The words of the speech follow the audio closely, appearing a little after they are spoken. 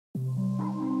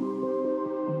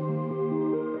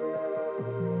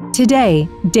Today,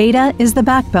 data is the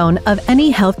backbone of any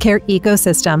healthcare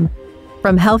ecosystem.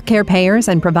 From healthcare payers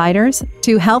and providers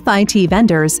to health IT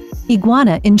vendors,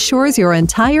 Iguana ensures your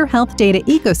entire health data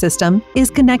ecosystem is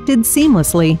connected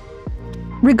seamlessly.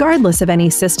 Regardless of any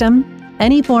system,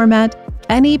 any format,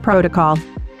 any protocol,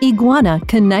 Iguana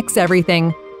connects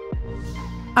everything.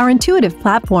 Our intuitive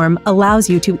platform allows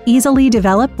you to easily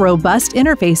develop robust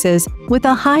interfaces with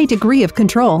a high degree of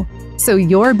control, so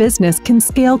your business can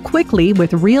scale quickly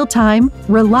with real-time,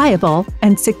 reliable,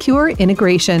 and secure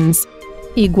integrations.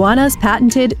 Iguana's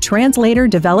patented translator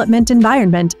development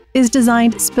environment is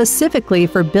designed specifically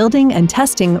for building and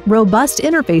testing robust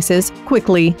interfaces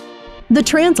quickly. The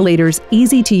translator's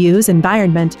easy-to-use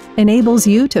environment enables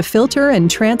you to filter and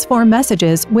transform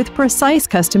messages with precise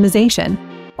customization,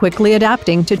 quickly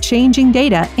adapting to changing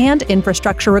data and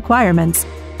infrastructure requirements,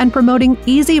 and promoting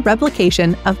easy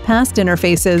replication of past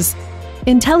interfaces.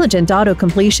 Intelligent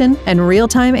auto-completion and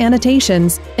real-time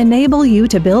annotations enable you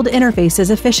to build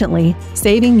interfaces efficiently,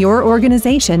 saving your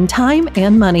organization time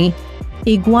and money.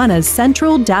 Iguana's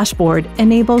central dashboard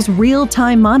enables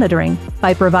real-time monitoring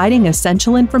by providing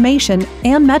essential information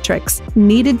and metrics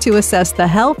needed to assess the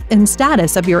health and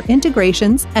status of your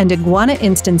integrations and Iguana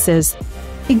instances.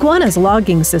 Iguana's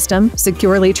logging system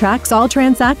securely tracks all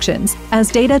transactions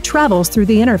as data travels through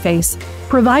the interface,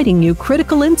 providing you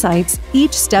critical insights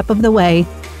each step of the way.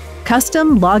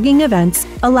 Custom logging events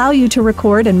allow you to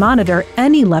record and monitor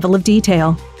any level of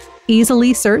detail.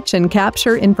 Easily search and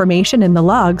capture information in the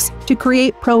logs to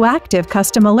create proactive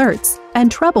custom alerts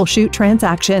and troubleshoot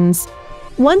transactions.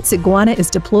 Once Iguana is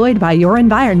deployed by your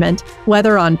environment,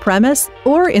 whether on-premise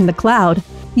or in the cloud,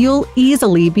 you'll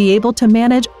easily be able to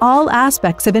manage all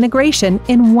aspects of integration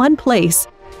in one place.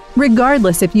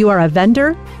 Regardless if you are a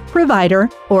vendor, provider,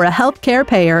 or a healthcare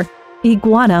payer,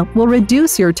 Iguana will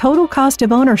reduce your total cost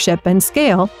of ownership and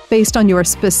scale based on your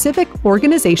specific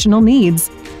organizational needs.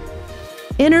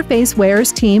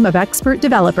 INTERFACEWARE's team of expert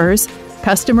developers,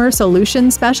 customer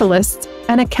solution specialists,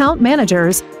 and account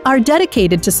managers are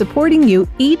dedicated to supporting you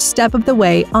each step of the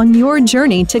way on your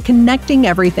journey to connecting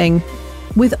everything.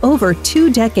 With over 2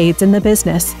 decades in the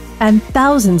business and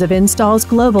thousands of installs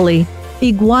globally,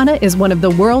 Iguana is one of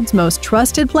the world's most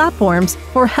trusted platforms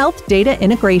for health data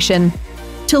integration.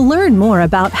 To learn more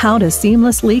about how to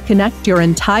seamlessly connect your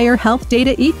entire health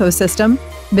data ecosystem,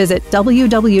 visit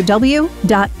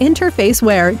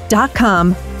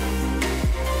www.interfaceware.com.